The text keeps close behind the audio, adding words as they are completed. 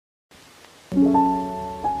Welcome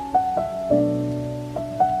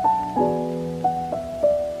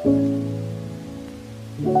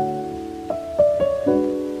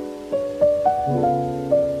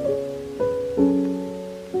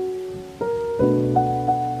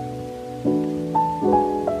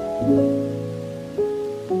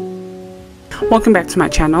back to my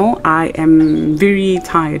channel. I am very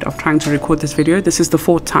tired of trying to record this video. This is the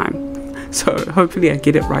 4th time, so hopefully I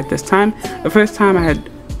get it right this time. The first time I had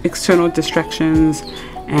external distractions,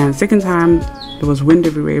 and second time there was wind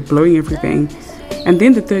everywhere blowing everything, and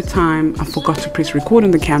then the third time I forgot to press record on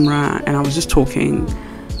the camera and I was just talking.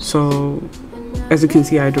 So as you can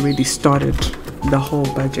see, I had already started the whole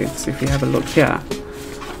budget if you have a look here.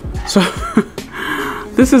 So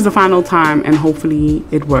this is the final time and hopefully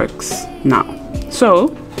it works now. So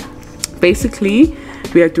basically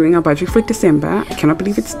we are doing our budget for December. I cannot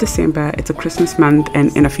believe it's December. It's a Christmas month,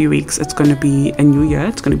 and in a few weeks it's going to be a new year.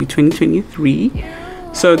 It's going to be 2023.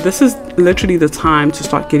 So this is literally the time to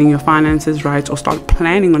start getting your finances right, or start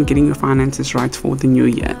planning on getting your finances right for the new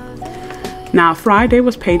year. Now Friday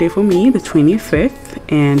was payday for me, the 25th,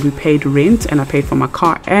 and we paid rent and I paid for my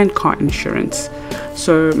car and car insurance.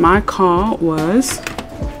 So my car was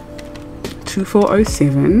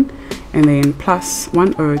 2407, and then plus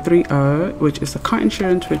 1030, which is the car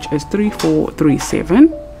insurance, which is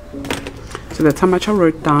 3437. So that's how much I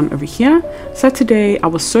wrote down over here. Saturday I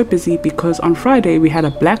was so busy because on Friday we had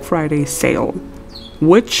a Black Friday sale,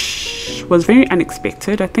 which was very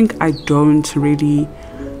unexpected. I think I don't really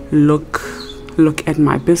look at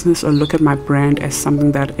my business or look at my brand as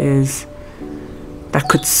something that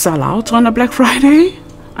could sell out on a Black Friday.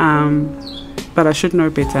 But I should know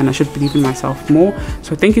better and I should believe in myself more.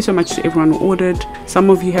 So thank you so much to everyone who ordered. Some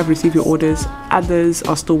of you have received your orders, others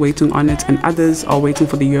are still waiting on it, and others are waiting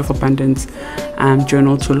for the Year of Abundance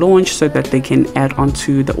journal to launch so that they can add on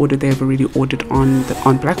to the order they've already ordered on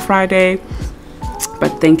Black Friday.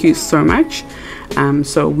 But thank you so much.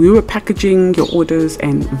 So we were packaging your orders,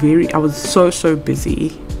 and I was so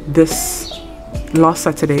busy this last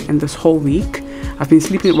Saturday and this whole week. I've been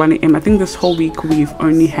sleeping at 1 AM. I think this whole week we've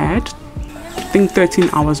only had 13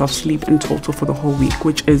 hours of sleep in total for the whole week,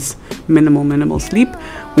 which is minimal sleep.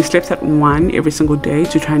 We slept at 1 every single day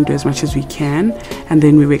to try and do as much as we can, and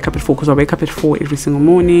then we wake up at 4, because I wake up at 4 every single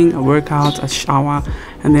morning. I work out, I shower,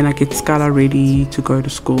 and then I get Scala ready to go to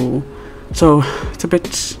school. So it's a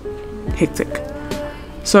bit hectic.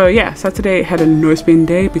 So yeah, Saturday had a no spend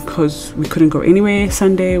day because we couldn't go anywhere.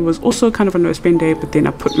 Sunday was also kind of a no spend day, but then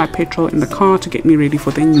I put my petrol in the car to get me ready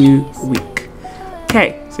for the new week.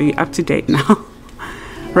 Okay, so you're up to date now.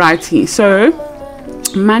 Righty, so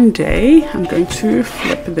Monday I'm going to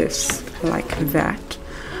flip this like that,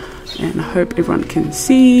 and I hope everyone can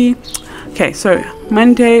see. Okay, so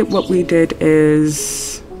Monday what we did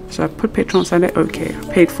is, so I put petrol on Sunday. Okay, I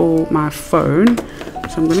paid for my phone,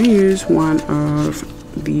 so I'm going to use one of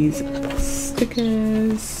these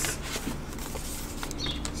stickers.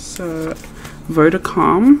 So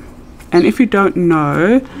Vodacom, and if you don't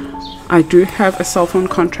know, I do have a cell phone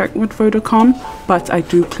contract with Vodacom, but I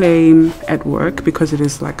do claim at work because it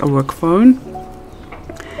is like a work phone,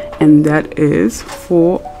 and that is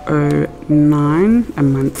 $409 a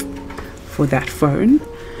month for that phone.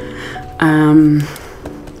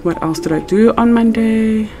 What else did I do on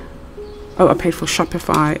Monday? Oh, I paid for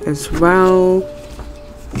Shopify as well,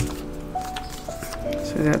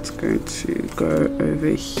 so that's going to go over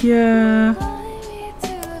here.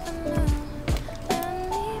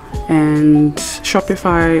 And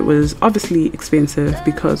Shopify was obviously expensive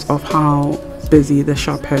because of how busy the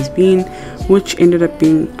shop has been, which ended up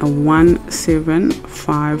being a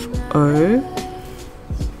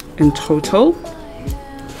 1750 in total.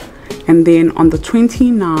 And then on the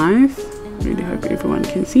 29th, really hope everyone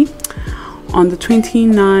can see, on the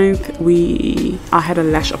 29th I had a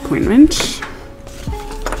lash appointment.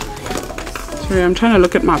 Sorry, I'm trying to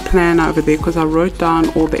look at my plan over there because I wrote down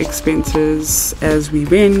all the expenses as we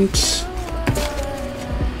went.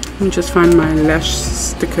 Let me just find my lash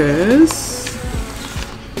stickers.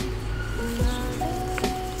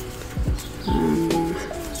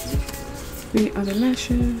 The other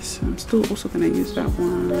lashes, so I'm still also going to use that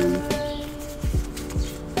one.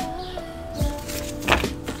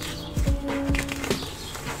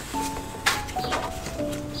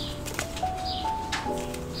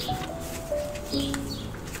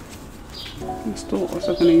 I'm still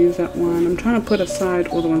also going to use that one. I'm trying to put aside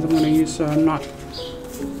all the ones I'm going to use so I'm not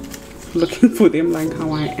looking for them like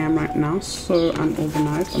how I am right now. So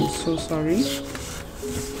unorganized. I'm so sorry.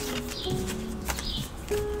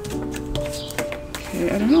 Okay,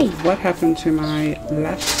 I don't know what happened to my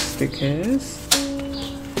lash stickers.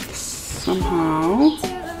 somehow,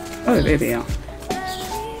 oh, there they are.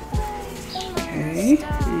 Okay,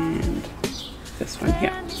 and this one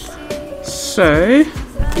here. So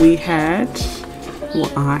we had,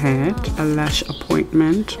 well, I had a lash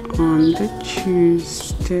appointment on the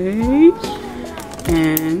Tuesday,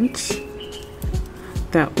 and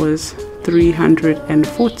that was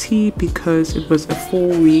 340 because it was a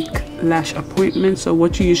 4-week lash appointment. So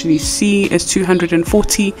what you usually see is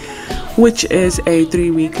 240, which is a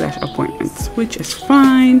 3-week lash appointment, which is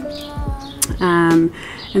fine. And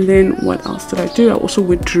then what else did I do? I also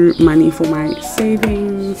withdrew money for my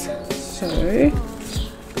savings. So let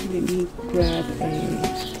me grab a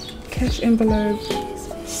cash envelope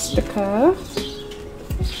sticker.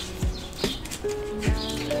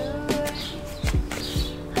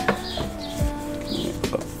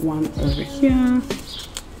 One over here.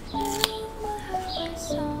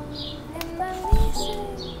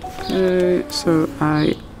 Okay, so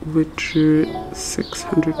I withdrew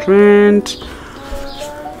 600 Rand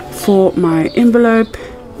for my envelope.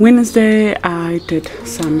 Wednesday I did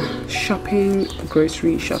some shopping,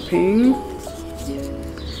 grocery shopping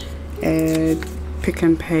at Pick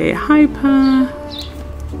n Pay Hyper,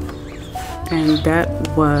 and that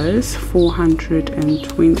was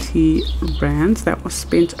 420 rands that was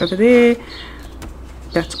spent over there.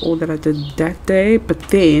 That's all that I did that day. But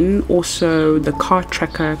then also the card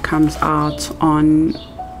tracker comes out on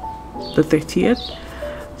the 30th,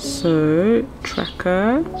 so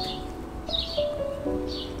tracker,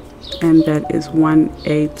 and that is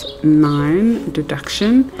 189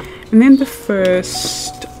 deduction. And then the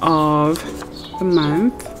 1st of the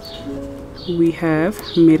month we have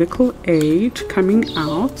medical aid coming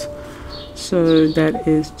out, so that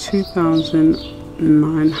is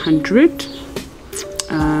 2,900,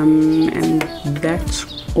 and that's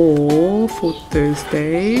all for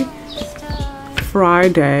Thursday.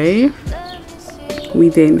 Friday we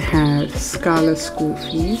then had Scala school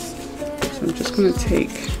fees, so I'm just going to take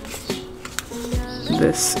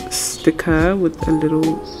this sticker with a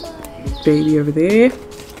little baby over there,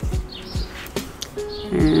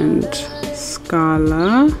 and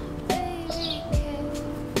Scala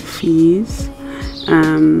fees,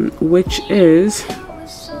 which is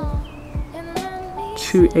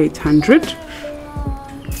 2,800.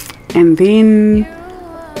 And then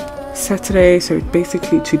Saturday, so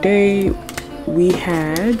basically today, we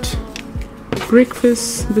had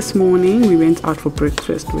breakfast this morning. We went out for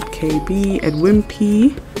breakfast with KB at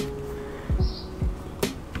Wimpy,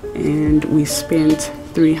 and we spent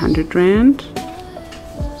 300 Rand.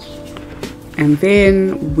 And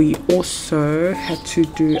then we also had to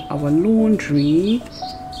do our laundry.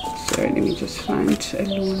 So let me just find a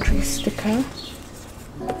laundry sticker.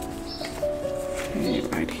 Okay,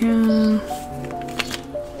 right here.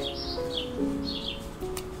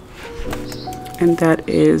 And that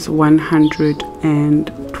is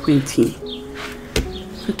 120.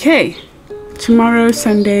 Okay, tomorrow,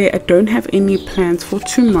 Sunday, I don't have any plans for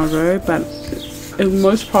tomorrow, but it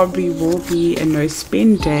most probably will be a no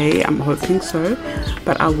spend day. I'm hoping so,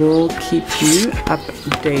 but I will keep you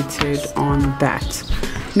updated on that.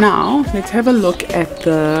 Now let's have a look at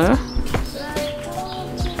the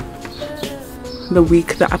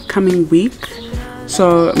upcoming week.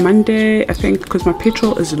 So Monday, I think, because my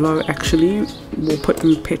petrol is low, actually we'll put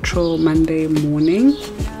in petrol Monday morning.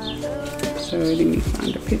 So let me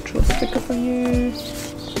find a petrol sticker for you.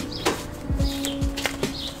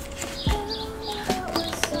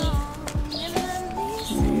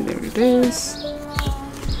 It is.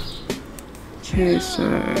 Okay,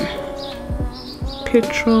 so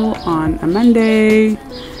petrol on a Monday,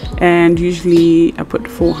 and usually I put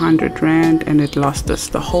 400 Rand and it lasts us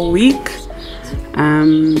the whole week.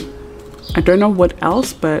 I don't know what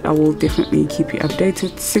else, but I will definitely keep you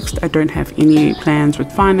updated. 6th, I don't have any plans with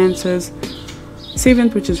finances.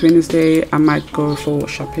 7th, which is Wednesday, I might go for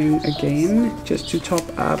shopping again just to top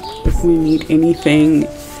up if we need anything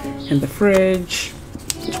in the fridge,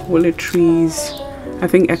 toiletries. I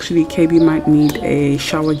think actually KB might need a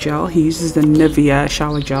shower gel. He uses the Nivea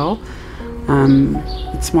shower gel.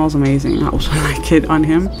 It smells amazing. I also like it on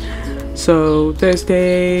him. So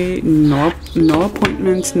Thursday, no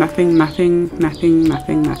appointments, nothing on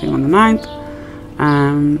the 9th.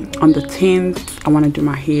 On the 10th, I want to do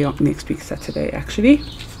my hair next week Saturday actually.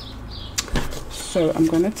 So I'm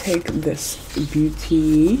gonna take this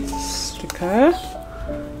beauty sticker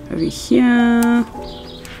over here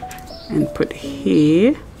and put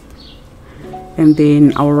here, and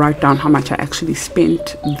then I'll write down how much I actually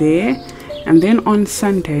spent there. And then on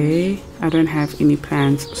Sunday, I don't have any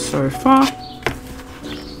plans so far.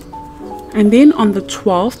 And then on the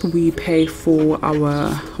 12th we pay for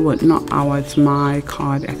our, well, not our, it's my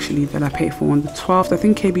card actually that I pay for on the 12th. I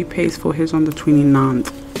think KB pays for his on the 29th.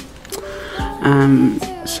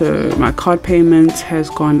 So my card payment has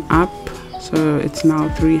gone up, so it's now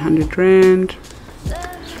 300 rand.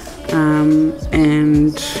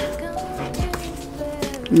 And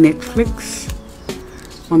Netflix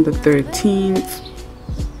on the 13th,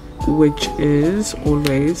 which is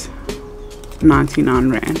always 99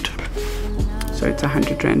 rand. So it's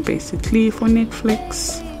 100 rand basically for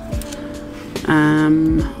Netflix.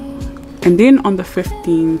 And then on the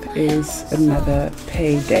 15th is another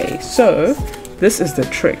payday. So this is the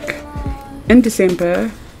trick. In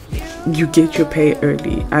December, you get your pay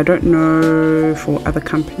early. I don't know for other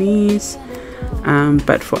companies,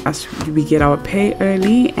 but for us, we get our pay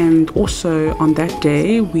early. And also on that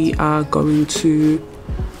day, we are going to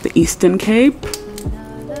the Eastern Cape,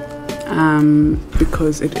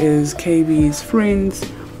 because it is KB's friend's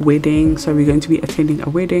wedding. So we're going to be attending a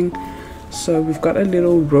wedding. So we've got a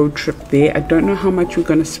little road trip there. I don't know how much we're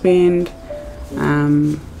going to spend,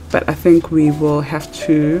 but I think we will have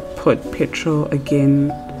to put petrol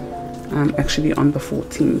again, actually on the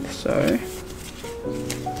 14th. So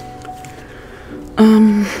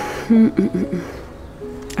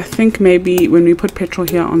I think maybe when we put petrol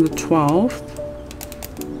here on the 12th,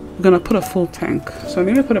 we're gonna put a full tank. So I'm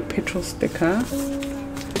gonna put a petrol sticker.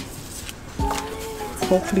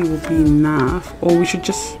 Hopefully it will be enough, or we should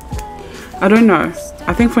just, I don't know.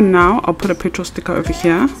 I think for now I'll put a petrol sticker over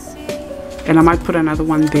here, and I might put another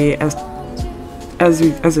one there as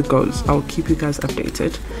it goes. I'll keep you guys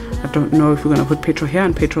updated. I don't know if we're gonna put petrol here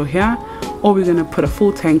and petrol here, or we're gonna put a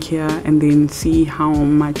full tank here and then see how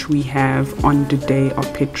much we have on the day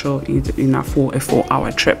of petrol. Is it enough for a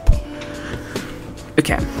 4-hour trip?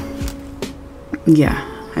 Okay, yeah,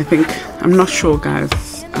 I think, I'm not sure guys.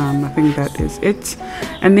 I think that is it.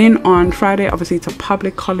 And then on Friday, obviously it's a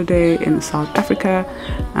public holiday in South Africa,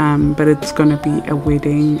 but it's gonna be a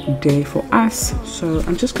wedding day for us. So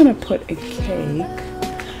I'm just gonna put a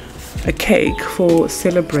cake for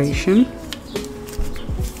celebration,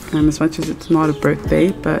 as much as it's not a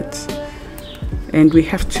birthday, and we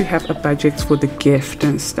have to have a budget for the gift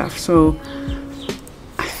and stuff. So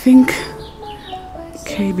I think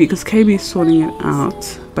KB, because KB is sorting it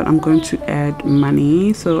out, but I'm going to add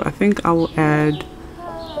money. So I think I will add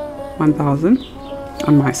 1,000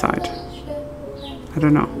 on my side. I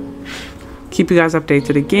don't know. Keep you guys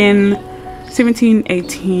updated again. 17,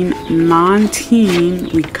 18, 19,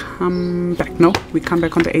 we come back. No, we come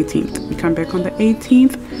back on the 18th. We come back on the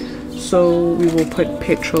 18th. So we will put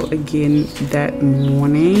petrol again that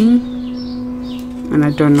morning. And I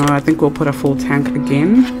don't know, I think we'll put a full tank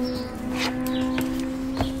again.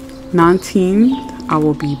 19th, I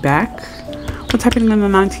will be back. What's happening on the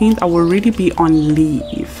 19th? I will already be on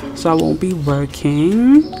leave, so I won't be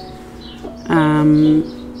working.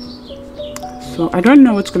 So I don't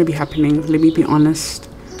know what's going to be happening, let me be honest,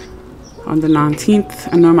 on the 19th.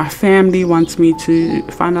 I know my family wants me to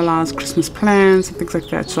finalize Christmas plans and things like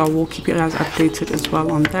that, so I will keep you guys updated as well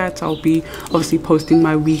on that. I'll be obviously posting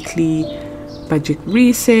my weekly budget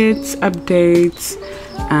resets, updates.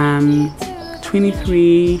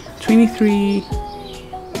 23,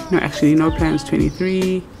 no, actually no plans.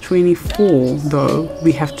 23, 24 though,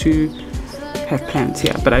 we have to have plans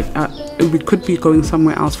here, but we could be going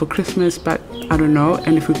somewhere else for Christmas, but I don't know.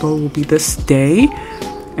 And if we go, it will be this day,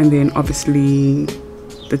 and then obviously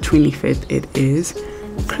the 25th, it is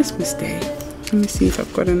Christmas Day. Let me see if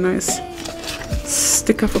I've got a nice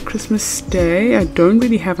sticker for Christmas Day. I don't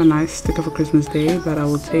really have a nice sticker for Christmas Day, but I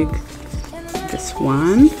will take this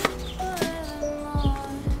one.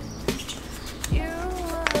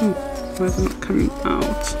 Why is it not coming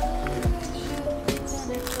out?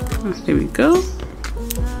 There we go.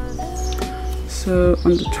 So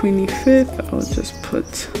on the 25th, I'll just put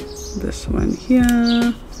this one here,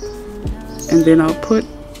 and then I'll put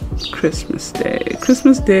Christmas Day.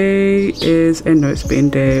 Christmas Day is a no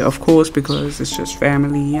spend day, of course, because it's just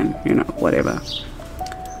family and, you know, whatever.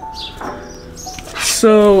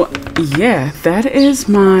 So yeah, that is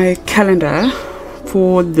my calendar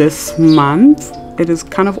for this month. It is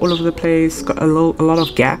kind of all over the place, got a lot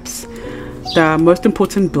of gaps. The most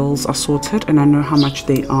important bills are sorted and I know how much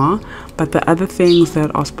they are, but the other things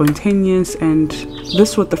that are spontaneous, and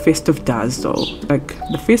this is what the festive does though. Like,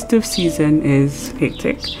 the festive season is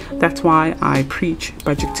hectic. That's why I preach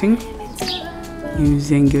budgeting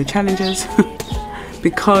using your challenges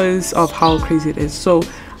because of how crazy it is. So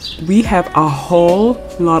we have a whole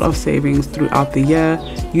lot of savings throughout the year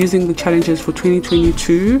using the challenges for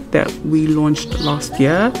 2022 that we launched last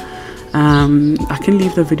year. I can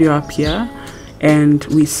leave the video up here. And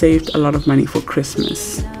we saved a lot of money for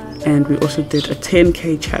Christmas, and we also did a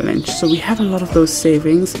 10k challenge, so we have a lot of those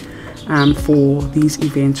savings for these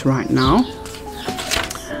events right now.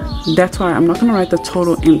 That's why I'm not going to write the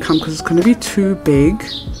total income because it's going to be too big.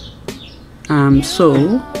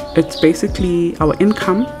 So it's basically our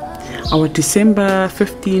income, our December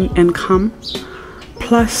 15 income,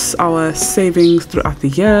 plus our savings throughout the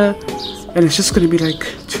year, and it's just going to be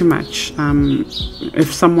like too much.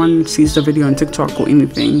 If someone sees the video on TikTok or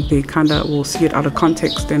anything, they kind of will see it out of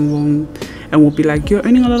context and will be like, you're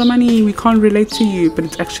earning a lot of money, we can't relate to you. But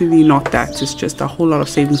it's actually not that. It's just a whole lot of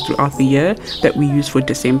savings throughout the year that we use for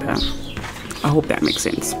December. I hope that makes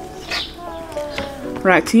sense.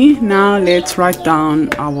 Righty, now let's write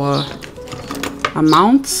down our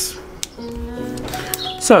amounts.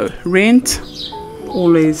 So rent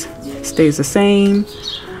always stays the same.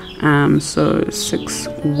 So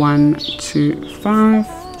 6125.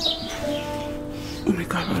 Oh my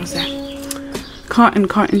god, what was that? Car and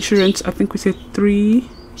car insurance, I think we said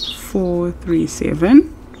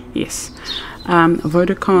 3437. Yes.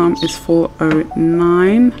 Vodacom is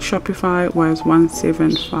 409. Shopify was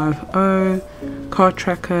 1750. Car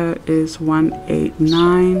tracker is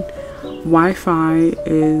 189. Wi-Fi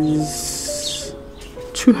is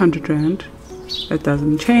 200 rand. That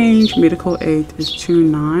doesn't change. Medical aid is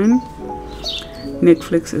 29.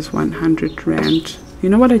 Netflix is 100 rand. You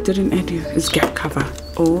know what I didn't add here is gap cover.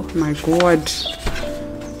 Oh my god.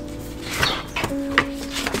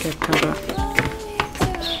 Gap cover.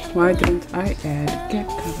 Why didn't I add gap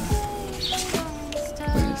cover?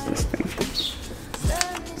 Where is this thing?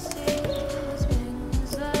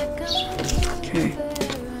 Okay.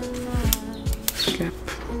 Gap.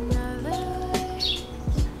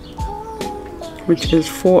 Which is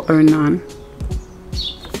 409.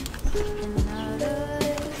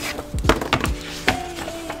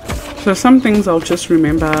 So some things I'll just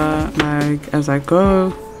remember like as I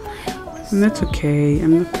go, and that's okay.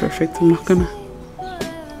 I'm not perfect. I'm not gonna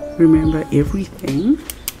remember everything.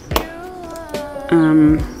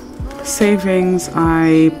 Savings,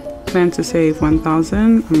 I plan to save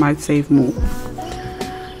 1,000. I might save more.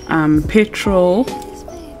 Petrol,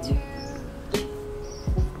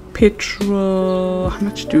 how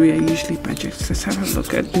much do we usually budget? Let's have a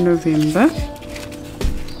look at November.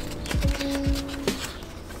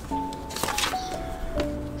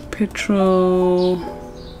 Petrol,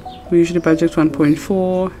 we usually budget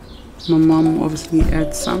 1.4. My mom obviously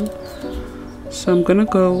adds some, so I'm gonna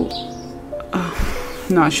go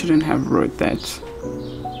no, I shouldn't have wrote that.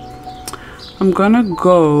 I'm gonna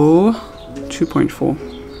go 2.4,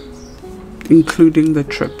 including the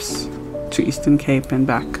trips to Eastern Cape and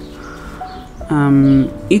back.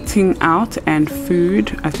 Eating out and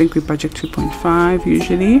food, I think we budget 2.5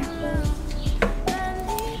 usually.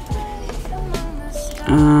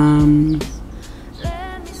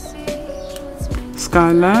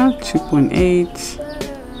 Scala 2.8.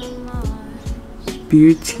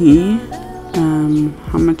 Beauty,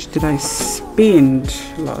 how much did I spend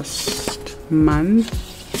last month?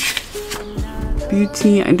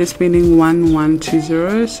 Beauty, I ended up spending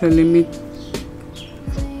 1120, so let me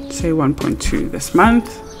say 1.2 this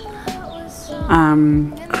month.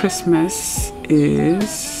 Christmas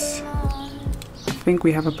is, I think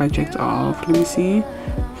we have a budget of, let me see,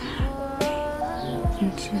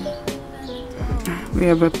 we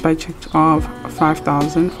have a budget of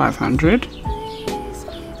 5,500.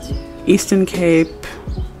 Eastern Cape,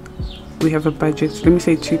 we have a budget, let me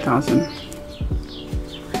say 2,000.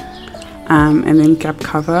 And then gap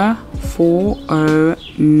cover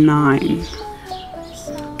 409.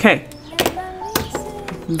 Okay,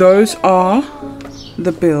 those are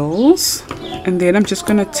the bills, and then I'm just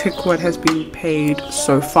gonna tick what has been paid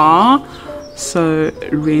so far. So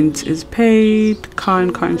rent is paid, car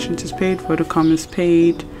and car insurance is paid, Vodacom is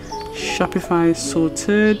paid, Shopify is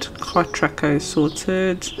sorted, car tracker is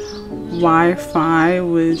sorted, Wi-Fi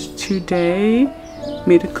was today,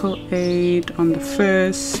 medical aid on the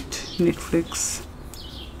 1st, Netflix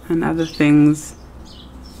and other things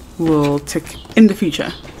will tick in the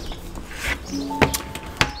future.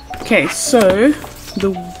 Okay, so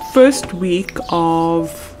the first week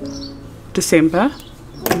of December,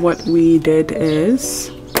 what we did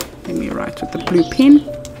is, let me write with the blue pen.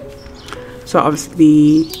 So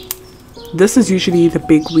obviously this is usually the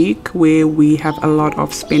big week where we have a lot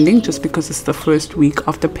of spending just because it's the first week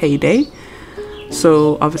after payday.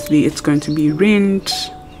 So obviously it's going to be rent,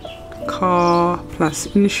 car plus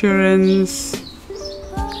insurance,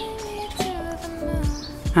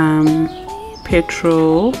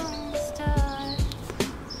 petrol,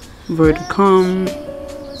 Vodacom,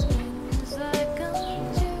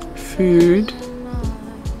 food.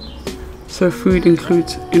 So food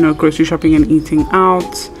includes, you know, grocery shopping and eating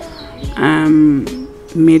out.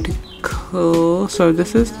 Medical, so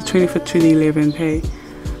this is the 25th to the 11th, hey.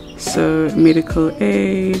 So medical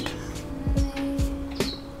aid.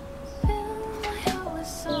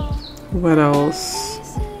 What else?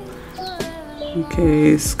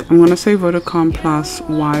 Okay, I'm gonna say Vodacom plus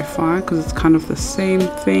Wi-Fi because it's kind of the same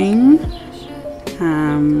thing.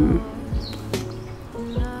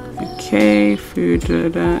 Okay, food,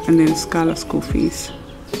 and then Scala school fees.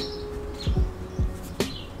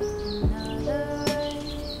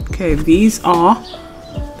 Okay, these are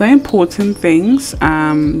the important things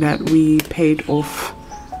that we paid off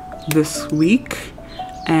this week,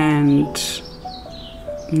 and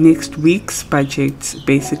next week's budget,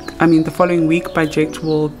 the following week budget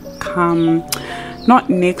will come, not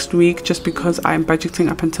next week just because I'm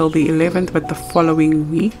budgeting up until the 11th, but the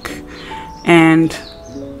following week. And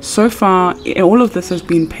so far all of this has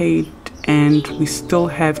been paid, and we still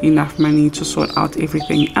have enough money to sort out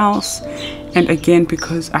everything else. And again,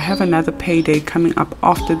 because I have another payday coming up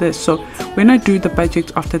after this, so when I do the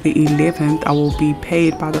budget after the 11th, I will be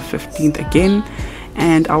paid by the 15th again,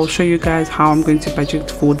 and I will show you guys how I'm going to budget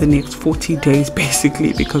for the next 40 days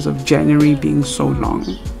basically, because of January being so long.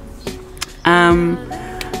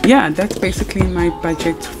 Yeah, that's basically my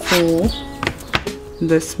budget for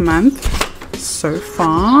this month so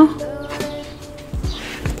far.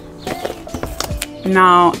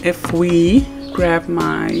 Now if we grab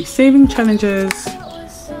my saving challenges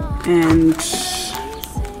and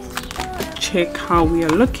check how we are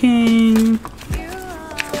looking,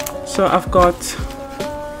 so I've got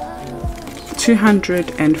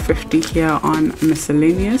 250 here on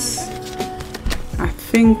miscellaneous. I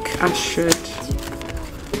think I should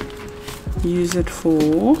use it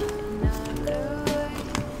for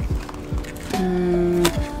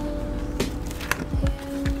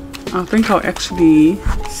I think I'll actually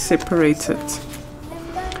separate it.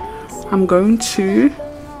 I'm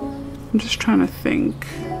just trying to think.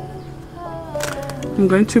 I'm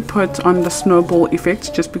going to put on the snowball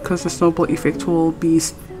effect, just because the snowball effect will be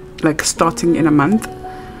like starting in a month.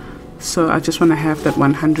 So I just want to have that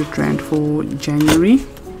 100 Rand for January,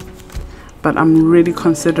 but I'm really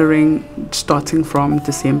considering starting from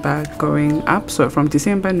December going up, so from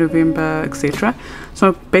December, November, etc.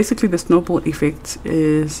 So basically the snowball effect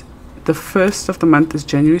is the first of the month is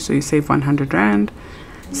January, so you save 100 Rand.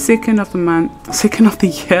 Second of the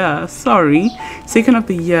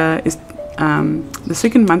year is the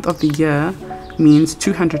second month of the year means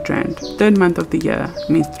 200 Rand. Third month of the year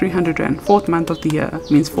means 300 Rand. Fourth month of the year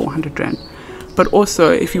means 400 Rand. But also,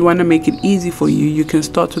 if you want to make it easy for you, you can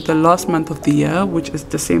start with the last month of the year, which is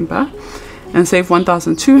December, and save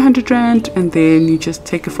 1,200 Rand, and then you just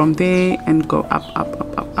take it from there and go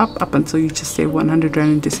up until you just save 100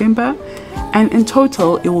 Rand in December, and in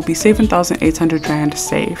total it will be 7,800 Rand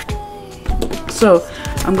saved. So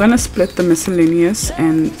I'm gonna split the miscellaneous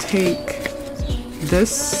and take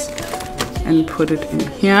this and put it in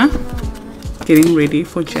here, getting ready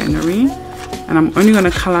for January. And I'm only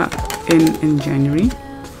gonna color in January,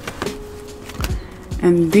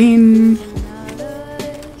 and then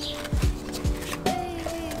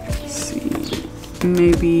let's see,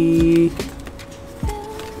 maybe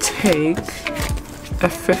take a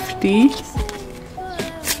 50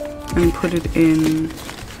 and put it in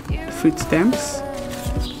food stamps.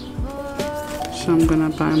 So I'm gonna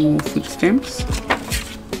buy more food stamps.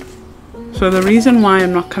 So the reason why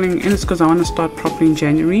I'm not coloring in is because I want to start properly in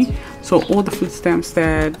January. So all the food stamps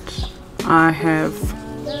that I have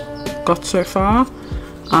got so far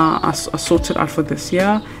are sorted out for this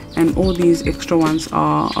year, and all these extra ones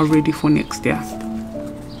are ready for next year.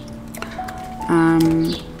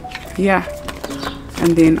 Yeah,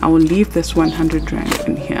 and then I will leave this 100 Rand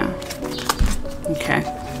in here. Okay.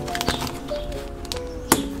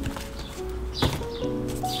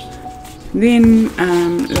 Then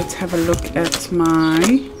let's have a look at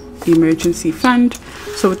my emergency fund.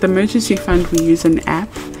 So with the emergency fund, we use an app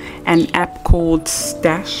called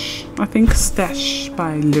Stash, I think, Stash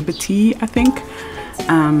by Liberty, I think.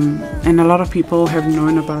 And a lot of people have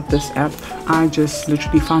known about this app. I just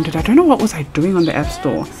literally found it. I don't know what was I doing on the app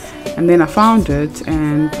store, and then I found it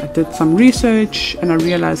and I did some research and I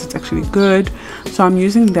realized it's actually good. So I'm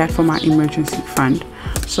using that for my emergency fund.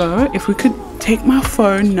 So if we could take my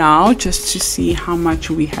phone now just to see how much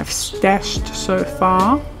we have stashed so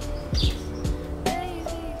far.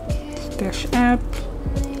 Stash app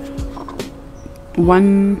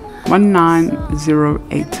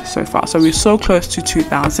 1908 so far, so we're so close to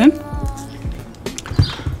 2,000.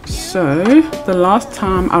 so the last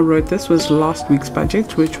time I wrote this was last week's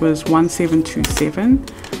budget, which was 1727.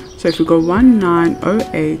 So if we go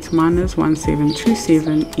 1908 minus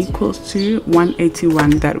 1727 equals to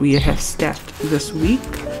 181 that we have stashed this week.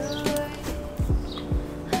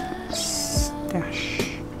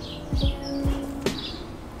 Stash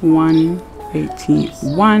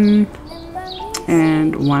 181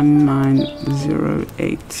 and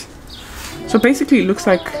 1908. So basically it looks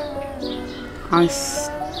like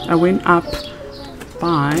I went up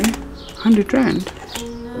by 100 rand.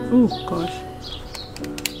 Oh gosh.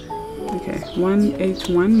 Okay,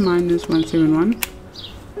 181 minus 171.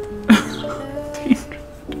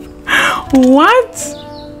 What?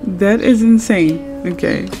 That is insane.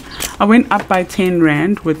 Okay, I went up by 10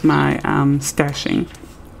 rand with my stashing.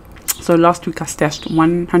 So last week I stashed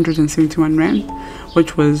 171 rand,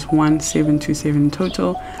 which was 1727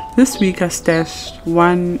 total. This week I stashed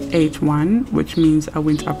 181, which means I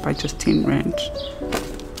went up by just 10 rand.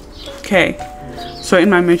 Okay, so in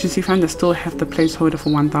my emergency fund I still have the placeholder for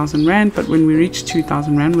 1000 rand, but when we reach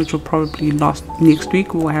 2000 rand, which will probably last next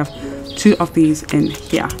week, we'll have 2 of these in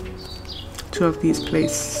here, 2 of these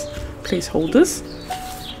placeholders.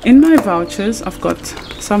 In my vouchers, I've got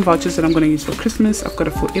some vouchers that I'm going to use for Christmas. I've got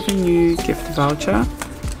a Forever New gift voucher.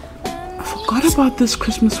 I forgot about this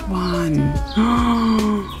Christmas one.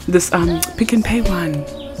 This Pick and Pay one.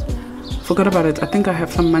 Forgot about it. I think I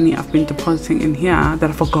have some money I've been depositing in here that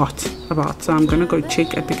I forgot about. So I'm going to go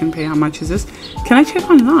check at Pick and Pay how much is this. Can I check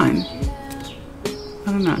online? I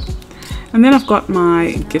don't know. And then I've got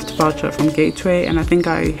my gift voucher from Gateway, and I think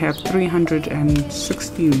I have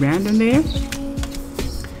 360 rand in there.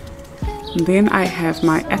 And then I have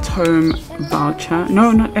my at home voucher.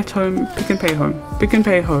 No, not at home. Pick and Pay home. Pick and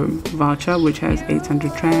Pay home voucher, which has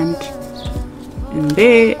 800 rand in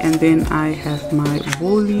there. And then I have my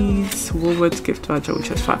Woolworths gift voucher, which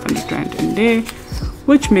has 500 rand in there,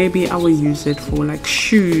 which maybe I will use it for like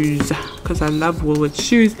shoes, because I love Woolworths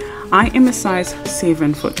shoes. I am a size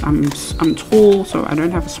 7 foot. I'm tall, so I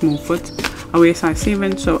don't have a small foot. I wear size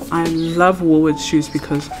 7, so I love Woolworths shoes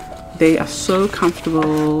because they are so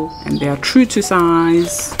comfortable and they are true to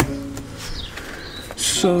size.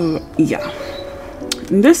 So yeah,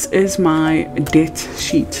 and this is my debt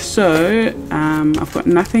sheet. So I've got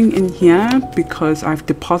nothing in here because I've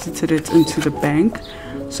deposited it into the bank.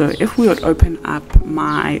 So if we would open up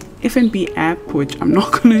my FNB app, which I'm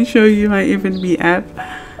not going to show you my FNB app,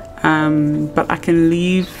 but I can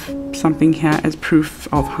leave something here as proof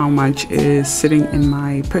of how much is sitting in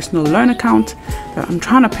my personal loan account that I'm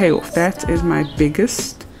trying to pay off. That is my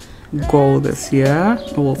biggest goal this year,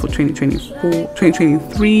 or for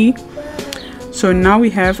 2023. So now we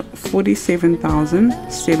have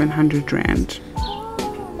 47,700 rand.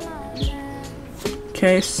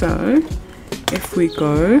 Okay, so if we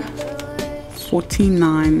go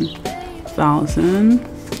 49,000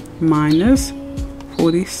 minus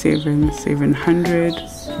 47,700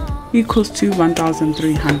 equals to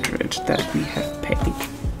 1,300 that we have paid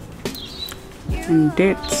in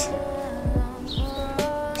debt.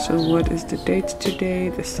 So what is the date today?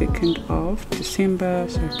 The 2nd of December.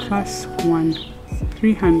 So plus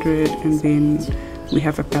 1,300, and then we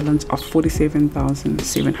have a balance of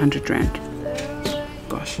 47,700 rand.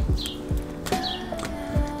 Gosh.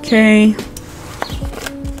 Okay.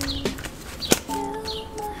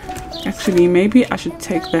 Actually, maybe I should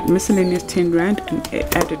take that miscellaneous 10 rand and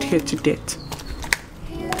add it here to debt.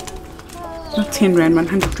 Not 10 rand,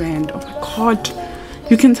 100 rand. Oh my god.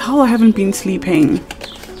 You can tell I haven't been sleeping.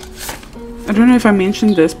 I don't know if I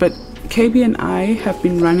mentioned this, but KB and I have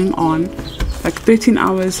been running on like 13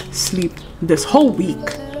 hours sleep this whole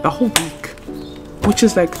week. The whole week. Which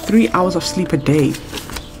is like 3 hours of sleep a day.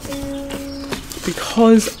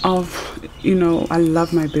 Because of, you know, I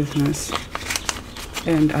love my business.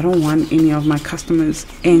 And I don't want any of my customers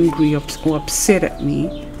angry or upset at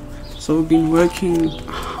me. So we've been working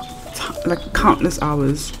like countless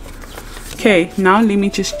hours. Okay, now let me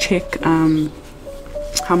just check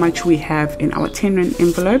how much we have in our 10 rand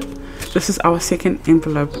envelope. This is our second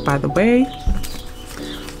envelope, by the way.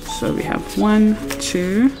 So we have 1,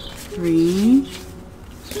 2, 3.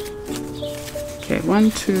 Okay,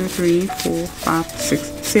 1, 2, 3, 4, 5,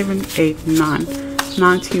 6, 7, 8, 9.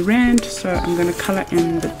 90 rand. So I'm going to color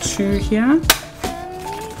in the 2 here.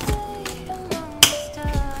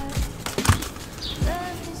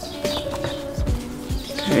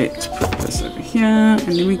 Okay, let's put this over here,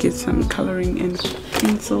 and then we get some coloring in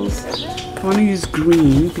pencils. I want to use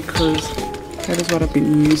green because that is what I've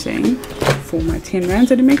been using for my 10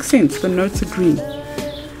 rands, and it makes sense. The notes are green.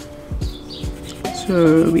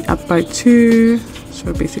 So we up by 2,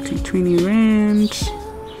 so basically 20 rand.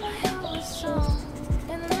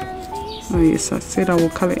 Oh yes, I said I will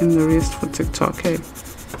color in the rest for TikTok. Okay.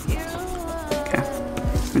 Okay.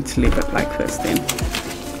 Let's leave it like this then.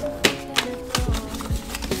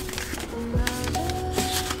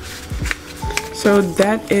 So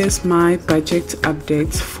that is my budget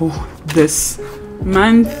updates for this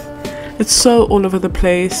month. It's so all over the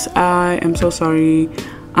place. I am so sorry.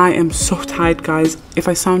 I am so tired, guys. If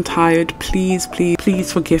I sound tired, please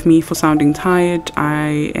forgive me for sounding tired.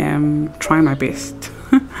 I am trying my best.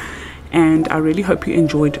 And I really hope you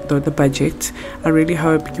enjoyed the budget. I really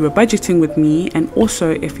hope you are budgeting with me. And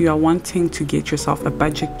also, if you are wanting to get yourself a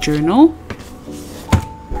budget journal,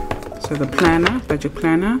 so the planner, budget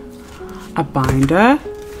planner, a binder,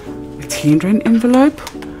 a 10 envelope,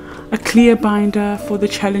 a clear binder for the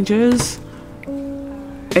challenges,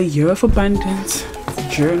 a year of abundance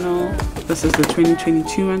journal. This is the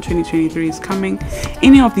 2022 and 2023 is coming.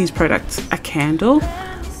 Any of these products, a candle,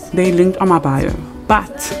 they linked on my bio,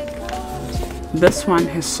 but this one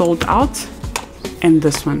has sold out and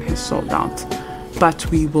this one has sold out, but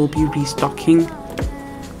we will be restocking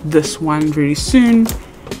this one very soon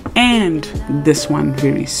and this one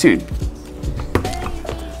very soon.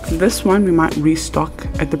 This one we might restock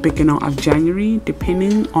at the beginning of January,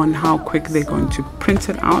 depending on how quick they're going to print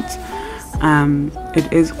it out.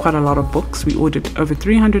 It is quite a lot of books. We ordered over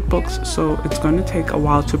 300 books, so it's going to take a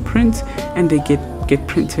while to print, and they get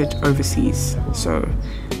printed overseas. So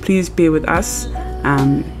please bear with us,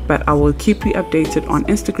 but I will keep you updated on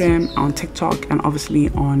Instagram, on TikTok, and obviously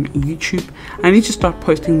on YouTube. I need to start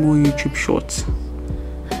posting more YouTube shorts.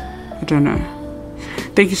 I don't know.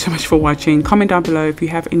 Thank you so much for watching. Comment down below if you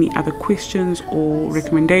have any other questions or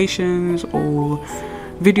recommendations or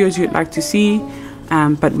videos you'd like to see.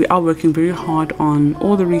 But we are working very hard on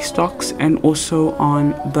all the restocks and also on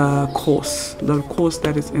the course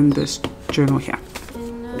that is in this journal here.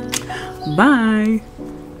 Bye.